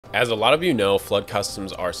As a lot of you know, Flood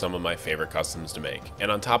customs are some of my favorite customs to make,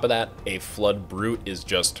 and on top of that, a Flood Brute is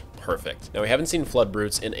just perfect. Now, we haven't seen Flood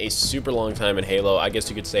Brutes in a super long time in Halo. I guess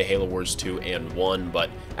you could say Halo Wars 2 and 1,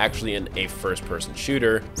 but actually in a first-person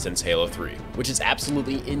shooter since Halo 3, which is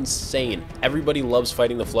absolutely insane. Everybody loves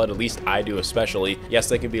fighting the Flood, at least I do especially. Yes,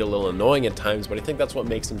 they can be a little annoying at times, but I think that's what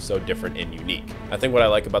makes them so different and unique. I think what I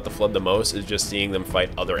like about the Flood the most is just seeing them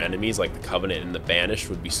fight other enemies like the Covenant and the Banished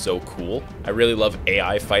would be so cool. I really love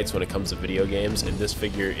AI fights when it comes to video games, and this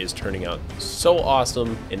figure is turning out so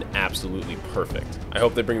awesome and absolutely perfect. I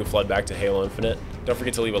hope they bring the Flood back to Halo Infinite. Don't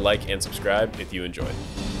forget to leave a like and subscribe if you enjoyed.